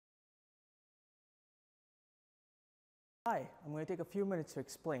Hi, I'm going to take a few minutes to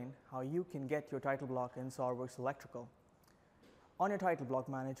explain how you can get your title block in SOLIDWORKS Electrical. On your title block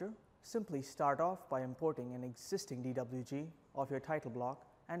manager, simply start off by importing an existing DWG of your title block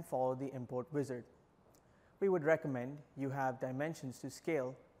and follow the import wizard. We would recommend you have dimensions to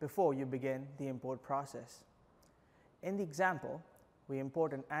scale before you begin the import process. In the example, we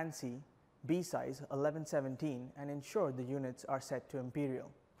import an ANSI B size 1117 and ensure the units are set to imperial.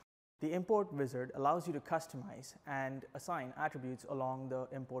 The import wizard allows you to customize and assign attributes along the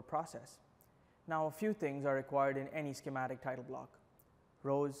import process. Now, a few things are required in any schematic title block: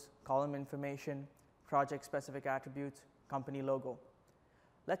 rows, column information, project specific attributes, company logo.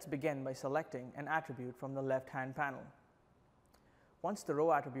 Let's begin by selecting an attribute from the left-hand panel. Once the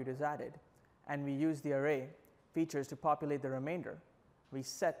row attribute is added and we use the array features to populate the remainder, we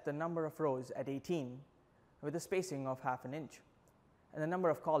set the number of rows at 18 with a spacing of ½ an inch, and the number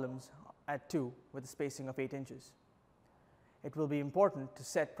of columns at 2 with a spacing of 8 inches. It will be important to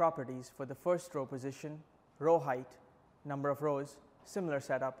set properties for the first row position, row height, number of rows, similar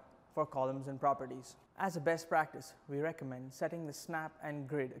setup for columns and properties. As a best practice, we recommend setting the snap and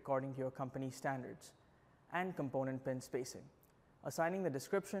grid according to your company standards and component pin spacing. Assigning the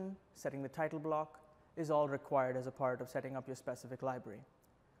description, setting the title block is all required as a part of setting up your specific library.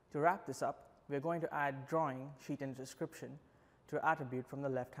 To wrap this up, we are going to add drawing, sheet and description to attribute from the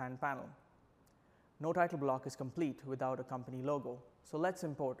left-hand panel. No title block is complete without a company logo, so let's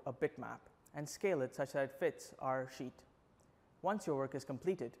import a bitmap and scale it such that it fits our sheet. Once your work is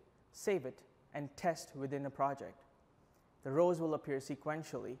completed, save it and test within a project. The rows will appear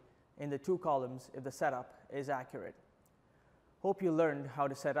sequentially in the 2 columns if the setup is accurate. Hope you learned how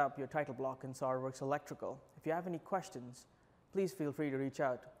to set up your title block in SOLIDWORKS Electrical. If you have any questions, please feel free to reach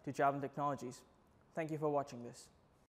out to Javan Technologies. Thank you for watching this.